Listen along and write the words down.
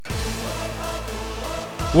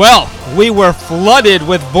Well, we were flooded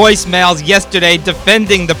with voicemails yesterday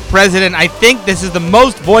defending the president. I think this is the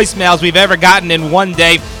most voicemails we've ever gotten in one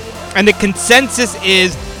day. And the consensus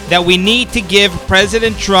is that we need to give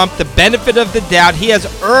President Trump the benefit of the doubt. He has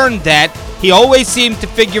earned that. He always seems to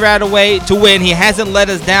figure out a way to win. He hasn't let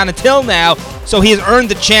us down until now, so he has earned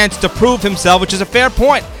the chance to prove himself, which is a fair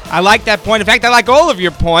point. I like that point. In fact, I like all of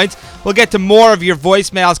your points. We'll get to more of your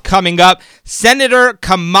voicemails coming up. Senator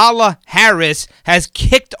Kamala Harris has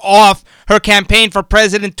kicked off her campaign for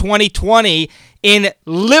President 2020 in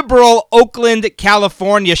liberal Oakland,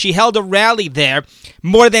 California. She held a rally there.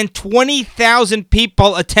 More than 20,000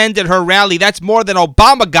 people attended her rally. That's more than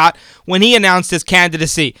Obama got when he announced his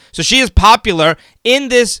candidacy. So she is popular. In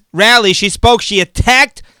this rally, she spoke. She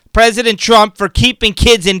attacked President Trump for keeping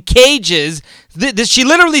kids in cages. She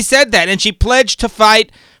literally said that, and she pledged to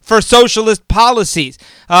fight for socialist policies.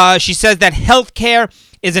 She says that health care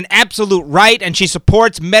is an absolute right, and she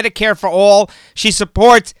supports Medicare for all. She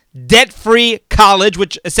supports debt-free college,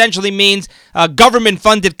 which essentially means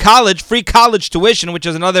government-funded college, free college tuition, which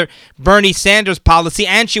is another Bernie Sanders policy,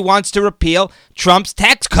 and she wants to repeal Trump's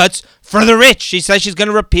tax cuts for the rich. She says she's going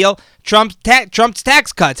to repeal Trump's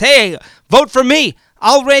tax cuts. Hey, vote for me.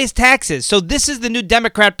 I'll raise taxes. So this is the new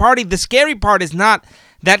Democrat Party. The scary part is not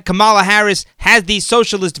that Kamala Harris has these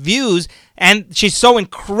socialist views and she's so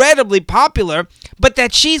incredibly popular, but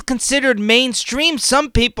that she's considered mainstream. Some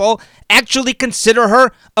people actually consider her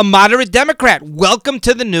a moderate Democrat. Welcome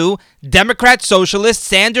to the new Democrat Socialist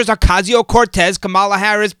Sanders Ocasio-Cortez Kamala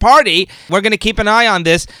Harris party. We're going to keep an eye on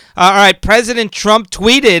this. All right, President Trump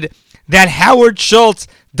tweeted that Howard Schultz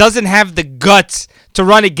doesn't have the guts to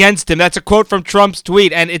run against him. That's a quote from Trump's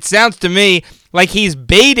tweet, and it sounds to me like he's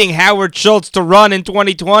baiting Howard Schultz to run in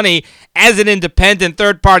 2020 as an independent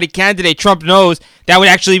third-party candidate. Trump knows that would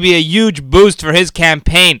actually be a huge boost for his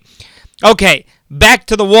campaign. Okay, back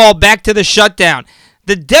to the wall, back to the shutdown.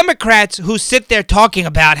 The Democrats who sit there talking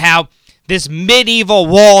about how this medieval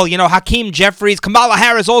wall, Hakeem Jeffries, Kamala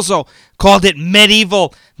Harris also called it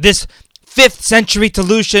medieval, this 5th century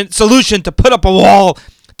solution to put up a wall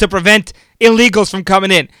to prevent illegals from coming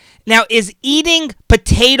in. Now, is eating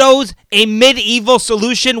potatoes a medieval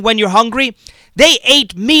solution when you're hungry? They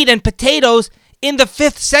ate meat and potatoes in the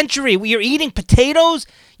 5th century. You're eating potatoes?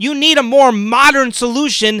 You need a more modern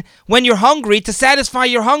solution when you're hungry to satisfy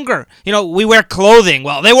your hunger. We wear clothing.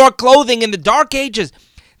 Well, they wore clothing in the Dark Ages.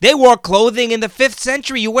 They wore clothing in the 5th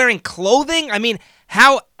century. You wearing clothing? I mean,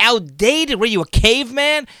 how outdated? Were you a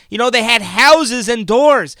caveman? They had houses and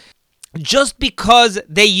doors. Just because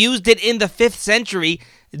they used it in the 5th century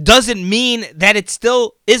doesn't mean that it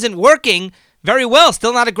still isn't working very well.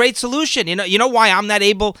 Still not a great solution. You know why I'm not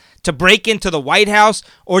able to break into the White House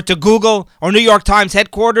or to Google or New York Times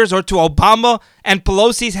headquarters or to Obama and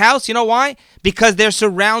Pelosi's house? You know why? Because they're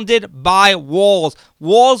surrounded by walls.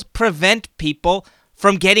 Walls prevent people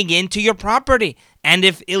from getting into your property. And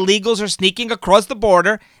if illegals are sneaking across the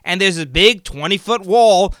border and there's a big 20-foot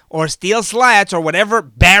wall or steel slats or whatever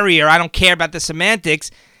barrier, I don't care about the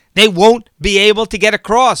semantics, they won't be able to get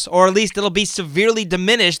across, or at least it'll be severely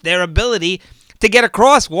diminished, their ability to get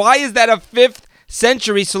across. Why is that a 5th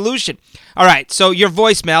century solution? All right, so your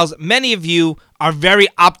voicemails, many of you are very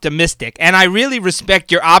optimistic, and I really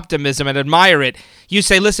respect your optimism and admire it. You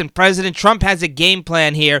say, listen, President Trump has a game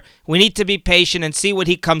plan here. We need to be patient and see what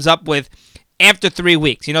he comes up with after 3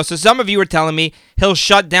 weeks. So some of you are telling me he'll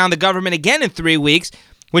shut down the government again in 3 weeks,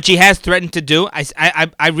 which he has threatened to do.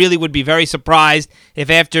 I really would be very surprised if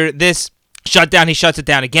after this shutdown he shuts it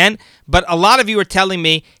down again. But a lot of you are telling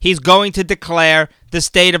me he's going to declare the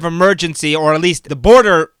state of emergency, or at least the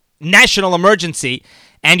border national emergency.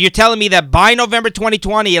 And you're telling me that by November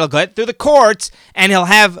 2020, it'll go through the courts and he'll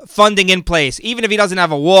have funding in place. Even if he doesn't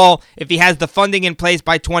have a wall, if he has the funding in place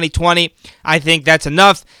by 2020, I think that's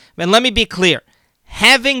enough. And let me be clear.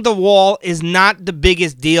 Having the wall is not the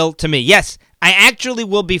biggest deal to me. Yes, I actually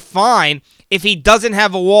will be fine if he doesn't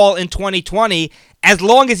have a wall in 2020 as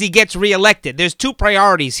long as he gets reelected. There's 2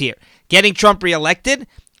 priorities here. Getting Trump reelected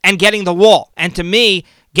and getting the wall. And to me,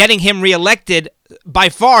 getting him reelected by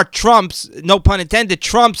far trumps, no pun intended,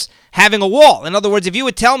 trumps having a wall. In other words, if you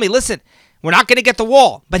would tell me, listen, we're not going to get the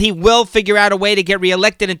wall, but he will figure out a way to get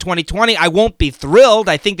reelected in 2020, I won't be thrilled.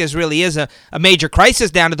 I think this really is a major crisis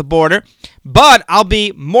down at the border, but I'll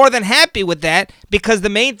be more than happy with that because the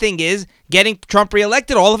main thing is getting Trump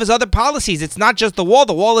reelected, all of his other policies. It's not just the wall.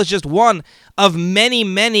 The wall is just one of many,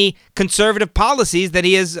 many conservative policies that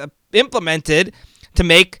he has implemented to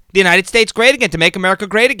make the United States great again, to make America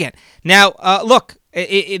great again. Now, look,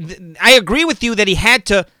 I agree with you that he had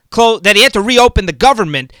to reopen the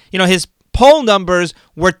government. His poll numbers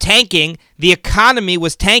were tanking. The economy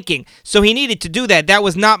was tanking. So he needed to do that. That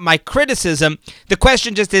was not my criticism. The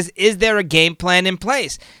question just is there a game plan in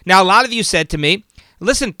place? Now, a lot of you said to me,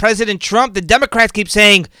 listen, President Trump, the Democrats keep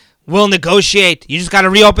saying, we'll negotiate. You just got to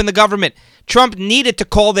reopen the government. Trump needed to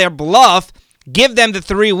call their bluff, give them the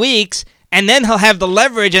 3 weeks, and then he'll have the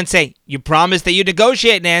leverage and say, you promised that you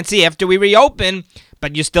negotiate, Nancy, after we reopen,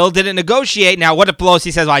 but you still didn't negotiate. Now, what if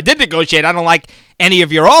Pelosi says, well, I did negotiate. I don't like any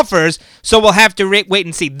of your offers, so we'll have to wait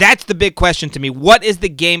and see. That's the big question to me. What is the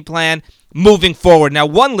game plan moving forward? Now,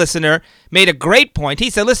 one listener made a great point. He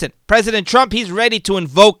said, listen, President Trump, he's ready to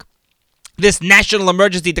invoke this national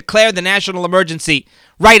emergency, declare the national emergency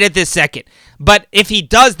right at this second. But if he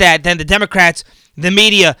does that, then the Democrats, the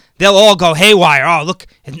media, they'll all go haywire. Oh, look,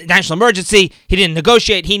 national emergency. He didn't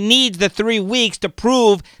negotiate. He needs the 3 weeks to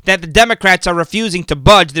prove that the Democrats are refusing to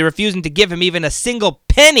budge. They're refusing to give him even a single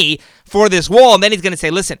penny for this wall. And then he's going to say,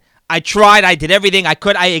 listen, I tried. I did everything I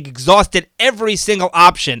could. I exhausted every single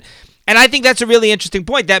option. And I think that's a really interesting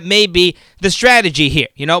point. That may be the strategy here,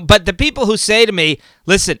 But the people who say to me,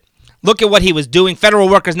 listen, look at what he was doing. Federal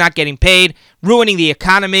workers not getting paid, ruining the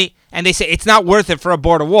economy, and they say it's not worth it for a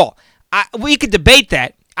border wall. We could debate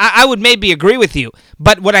that. I would maybe agree with you.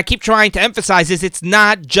 But what I keep trying to emphasize is it's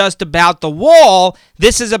not just about the wall.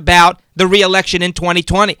 This is about the re-election in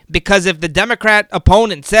 2020. Because if the Democrat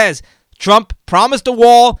opponent says Trump promised a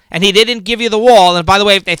wall and he didn't give you the wall, and by the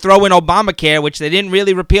way, if they throw in Obamacare, which they didn't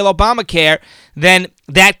really repeal Obamacare, then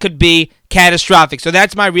that could be catastrophic. So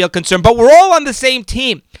that's my real concern. But we're all on the same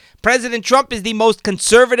team. President Trump is the most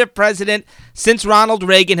conservative president since Ronald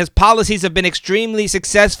Reagan. His policies have been extremely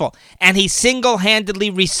successful, and he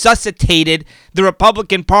single-handedly resuscitated the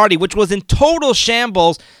Republican Party, which was in total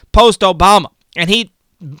shambles post-Obama. And he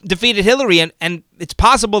defeated Hillary, and it's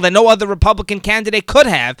possible that no other Republican candidate could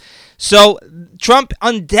have. So Trump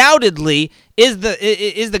undoubtedly is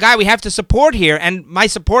the guy we have to support here, and my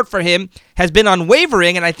support for him has been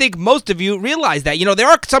unwavering, and I think most of you realize that. There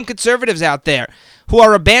are some conservatives out there who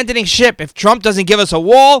are abandoning ship. If Trump doesn't give us a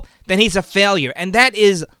wall, then he's a failure, and that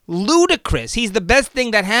is ludicrous. He's the best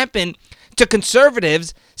thing that happened to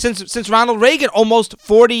conservatives since Ronald Reagan almost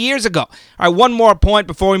 40 years ago. All right, one more point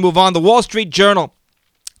before we move on. The Wall Street Journal,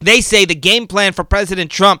 they say the game plan for President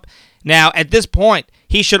Trump, now at this point,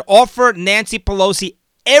 he should offer Nancy Pelosi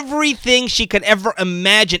everything she could ever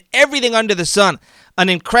imagine, everything under the sun. An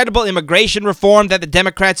incredible immigration reform that the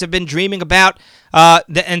Democrats have been dreaming about,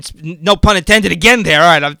 and no pun intended again there,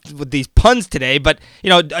 all right, with these puns today, but,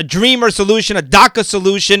 a dreamer solution, a DACA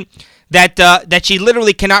solution that she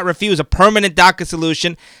literally cannot refuse, a permanent DACA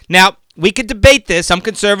solution. Now, we could debate this. Some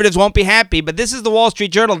conservatives won't be happy, but this is the Wall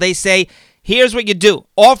Street Journal. They say, here's what you do.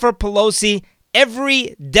 Offer Pelosi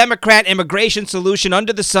every Democrat immigration solution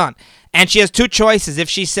under the sun. And she has two choices. If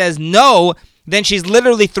she says no, then she's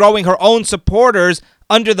literally throwing her own supporters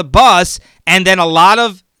under the bus. And then a lot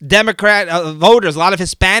of Democrat voters, a lot of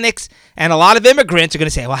Hispanics, and a lot of immigrants are going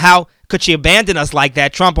to say, well, how could she abandon us like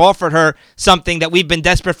that? Trump offered her something that we've been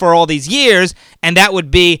desperate for all these years, and that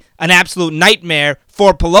would be an absolute nightmare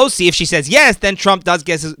for Pelosi. If she says yes, then Trump does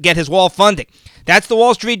get his wall funding. That's the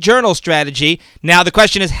Wall Street Journal strategy. Now, the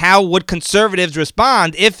question is, how would conservatives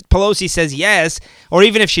respond if Pelosi says yes, or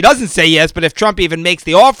even if she doesn't say yes, but if Trump even makes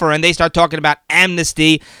the offer and they start talking about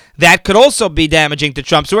amnesty, that could also be damaging to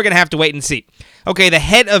Trump. So we're going to have to wait and see. Okay, the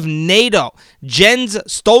head of NATO, Jens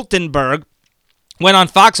Stoltenberg, went on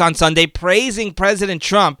Fox on Sunday praising President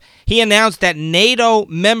Trump. He announced that NATO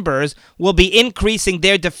members will be increasing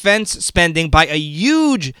their defense spending by a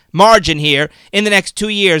huge margin here in the next 2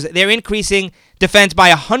 years. They're increasing defense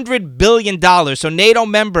by $100 billion. So NATO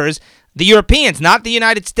members, the Europeans, not the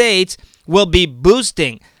United States, will be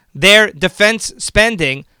boosting their defense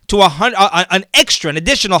spending to an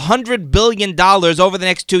additional $100 billion over the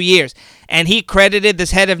next 2 years. And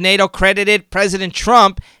this head of NATO credited President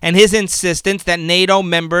Trump and his insistence that NATO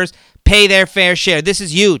members pay their fair share. This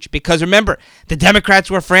is huge because, remember, the Democrats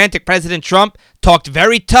were frantic. President Trump talked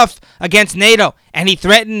very tough against NATO, and he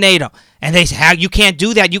threatened NATO. And they said, you can't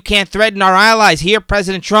do that. You can't threaten our allies. Here,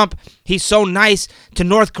 President Trump, he's so nice to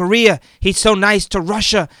North Korea. He's so nice to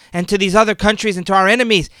Russia and to these other countries and to our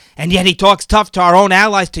enemies. And yet he talks tough to our own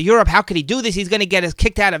allies, to Europe. How could he do this? He's going to get us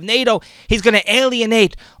kicked out of NATO. He's going to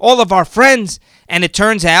alienate all of our friends. And it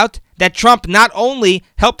turns out that Trump not only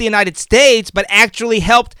helped the United States, but actually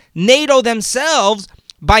helped NATO themselves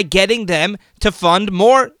by getting them to fund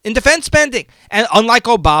more in defense spending. And unlike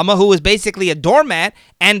Obama, who was basically a doormat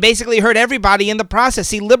and basically hurt everybody in the process.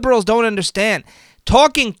 See, liberals don't understand.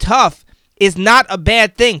 Talking tough is not a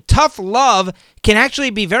bad thing. Tough love can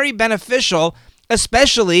actually be very beneficial,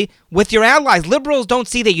 especially with your allies. Liberals don't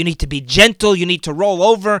see that you need to be gentle, you need to roll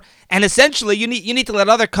over, and essentially you need to let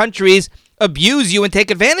other countries abuse you and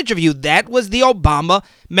take advantage of you. That was the Obama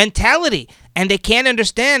mentality. And they can't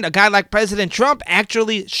understand a guy like President Trump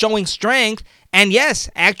actually showing strength and, yes,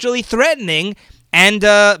 actually threatening and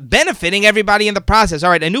benefiting everybody in the process. All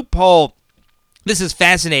right, a new poll. This is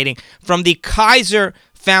fascinating. From the Kaiser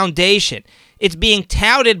Foundation. It's being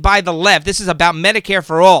touted by the left. This is about Medicare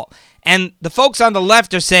for All. And the folks on the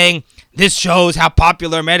left are saying, this shows how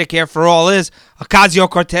popular Medicare for All is.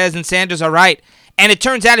 Ocasio-Cortez and Sanders are right. And it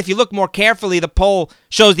turns out, if you look more carefully, the poll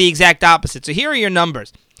shows the exact opposite. So here are your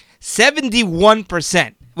numbers.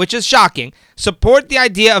 71%, which is shocking, support the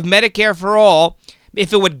idea of Medicare for All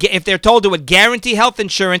if they're told it would guarantee health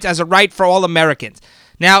insurance as a right for all Americans.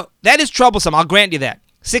 Now, that is troublesome. I'll grant you that.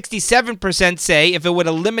 67% say if it would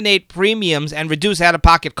eliminate premiums and reduce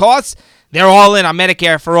out-of-pocket costs, they're all in on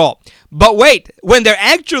Medicare for All. But wait, when they're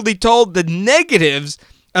actually told the negatives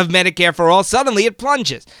of Medicare for All, suddenly it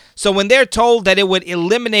plunges. So when they're told that it would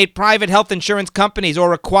eliminate private health insurance companies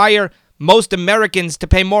or require most Americans to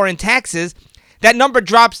pay more in taxes, that number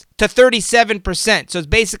drops to 37%. So it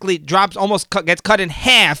basically drops, gets cut in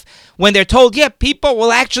half when they're told, yeah, people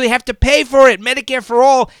will actually have to pay for it. Medicare for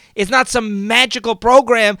All is not some magical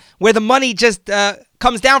program where the money just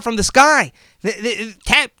comes down from the sky.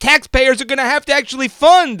 Taxpayers are going to have to actually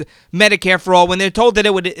fund Medicare for All. When they're told that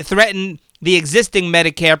it would threaten the existing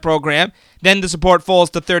Medicare program, then the support falls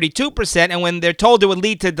to 32%. And when they're told it would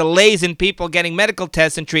lead to delays in people getting medical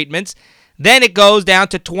tests and treatments, then it goes down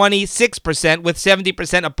to 26% with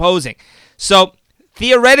 70% opposing. So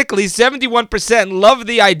theoretically, 71% love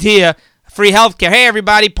the idea, free healthcare. Hey,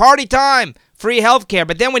 everybody, party time, free healthcare.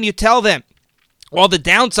 But then when you tell them all the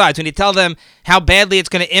downsides, when you tell them how badly it's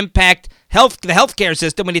going to impact the healthcare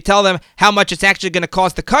system, when you tell them how much it's actually going to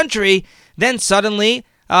cost the country, then suddenly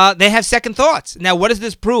they have second thoughts. Now, what does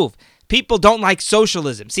this prove? People don't like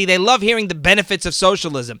socialism. See, they love hearing the benefits of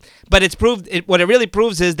socialism, but what it really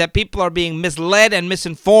proves is that people are being misled and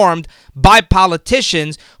misinformed by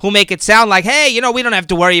politicians who make it sound like, hey, we don't have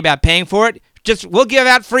to worry about paying for it. Just we'll give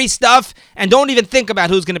out free stuff and don't even think about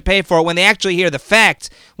who's going to pay for it. When they actually hear the facts,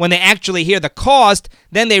 when they actually hear the cost,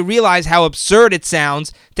 then they realize how absurd it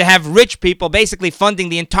sounds to have rich people basically funding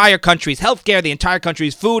the entire country's healthcare, the entire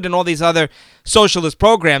country's food, and all these other socialist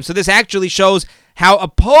programs. So this actually shows how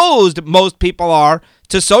opposed most people are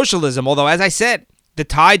to socialism. Although, as I said, the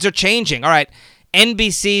tides are changing. All right,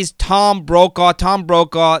 NBC's Tom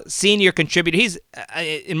Brokaw, senior contributor. He's,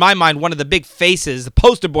 in my mind, one of the big faces, the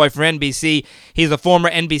poster boy for NBC. He's a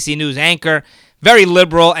former NBC News anchor, very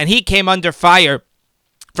liberal, and he came under fire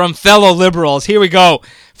from fellow liberals. Here we go,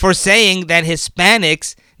 for saying that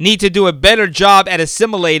Hispanics need to do a better job at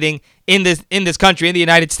assimilating in this country, in the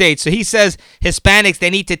United States. So he says Hispanics, they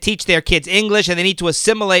need to teach their kids English and they need to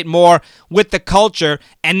assimilate more with the culture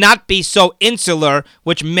and not be so insular,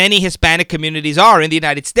 which many Hispanic communities are in the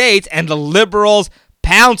United States. And the liberals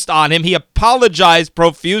pounced on him. He apologized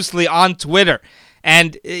profusely on Twitter.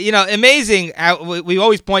 And, amazing, we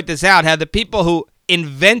always point this out, how the people who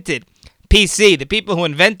invented PC, the people who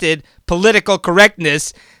invented political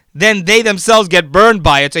correctness, then they themselves get burned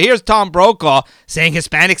by it. So here's Tom Brokaw saying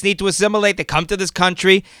Hispanics need to assimilate. They come to this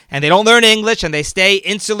country and they don't learn English and they stay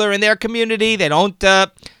insular in their community. They don't,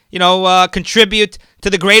 contribute to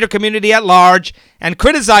the greater community at large, and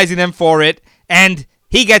criticizing them for it. And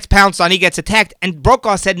he gets pounced on, he gets attacked. And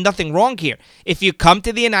Brokaw said nothing wrong here. If you come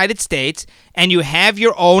to the United States and you have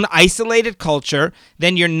your own isolated culture,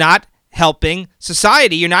 then you're not helping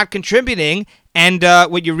society. You're not contributing. And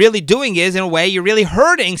what you're really doing is, in a way, you're really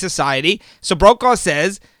hurting society. So Brokaw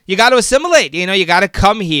says you got to assimilate. You got to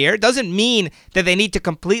come here. It doesn't mean that they need to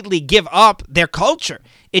completely give up their culture.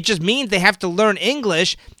 It just means they have to learn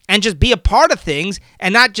English and just be a part of things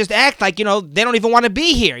and not just act like, they don't even want to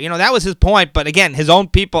be here. That was his point. But again, his own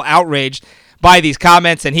people outraged by these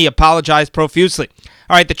comments, and he apologized profusely.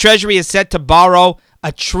 All right, the Treasury is set to borrow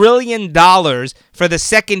 $1 trillion for the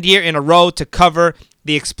second year in a row to cover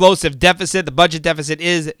the explosive deficit. The budget deficit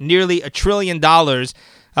is nearly $1 trillion,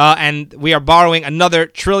 and we are borrowing another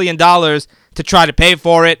 $1 trillion to try to pay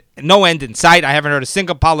for it. No end in sight. I haven't heard a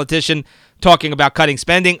single politician talking about cutting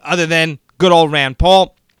spending other than good old Rand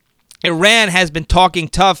Paul. Iran has been talking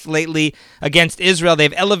tough lately against Israel.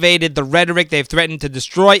 They've elevated the rhetoric. They've threatened to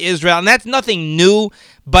destroy Israel, and that's nothing new,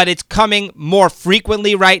 but it's coming more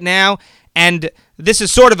frequently right now. And this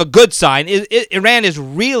is sort of a good sign. Iran is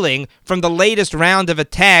reeling from the latest round of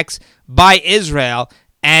attacks by Israel.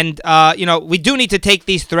 And, we do need to take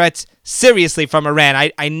these threats seriously from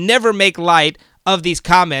Iran. I never make light of these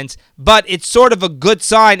comments, but it's sort of a good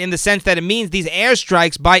sign in the sense that it means these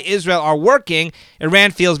airstrikes by Israel are working.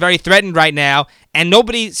 Iran feels very threatened right now, and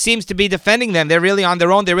nobody seems to be defending them. They're really on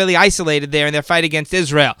their own. They're really isolated there in their fight against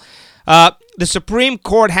Israel. The Supreme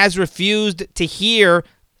Court has refused to hear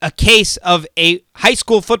a case of a high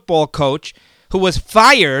school football coach who was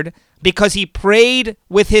fired because he prayed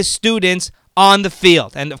with his students on the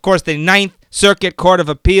field. And, of course, the Ninth Circuit Court of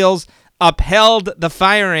Appeals upheld the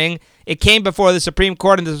firing. It came before the Supreme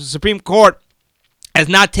Court, and the Supreme Court has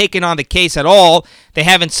not taken on the case at all. They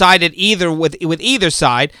haven't sided either with either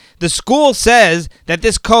side. The school says that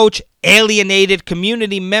this coach alienated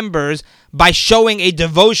community members by showing a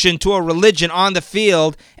devotion to a religion on the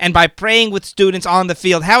field and by praying with students on the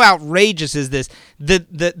field. How outrageous is this?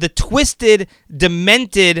 The twisted,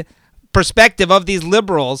 demented perspective of these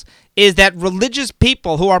liberals is that religious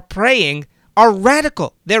people who are praying are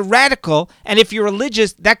radical. They're radical, and if you're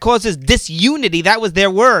religious, that causes disunity. That was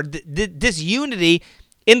their word, disunity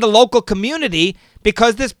in the local community,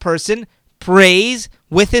 because this person prays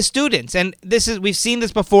with his students. And we've seen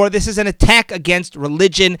this before. This is an attack against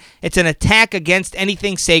religion. It's an attack against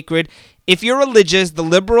anything sacred. If you're religious, the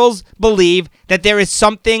liberals believe that there is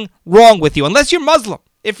something wrong with you, unless you're Muslim.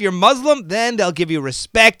 If you're Muslim, then they'll give you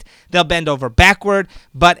respect. They'll bend over backward.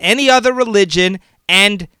 But any other religion,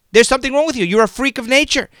 and there's something wrong with you. You're a freak of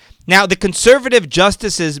nature. Now, the conservative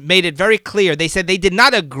justices made it very clear. They said they did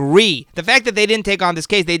not agree. The fact that they didn't take on this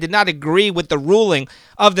case, they did not agree with the ruling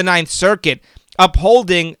of the Ninth Circuit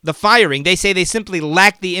upholding the firing. They say they simply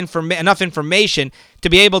lack enough information to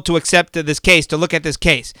be able to accept this case, to look at this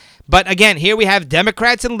case. But again, here we have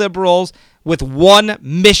Democrats and liberals with one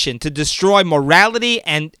mission: to destroy morality,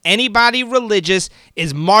 and anybody religious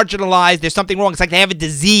is marginalized. There's something wrong. It's like they have a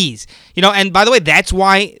disease. And by the way, that's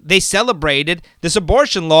why they celebrated this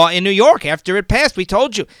abortion law in New York after it passed. We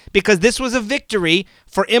told you, because this was a victory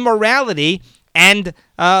for immorality and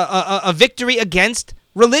a victory against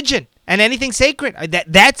religion and anything sacred.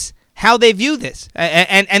 That's how they view this.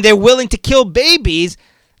 And they're willing to kill babies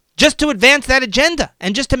just to advance that agenda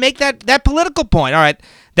and just to make that political point. All right,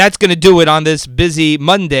 that's going to do it on this busy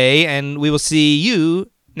Monday, and we will see you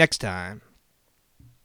next time.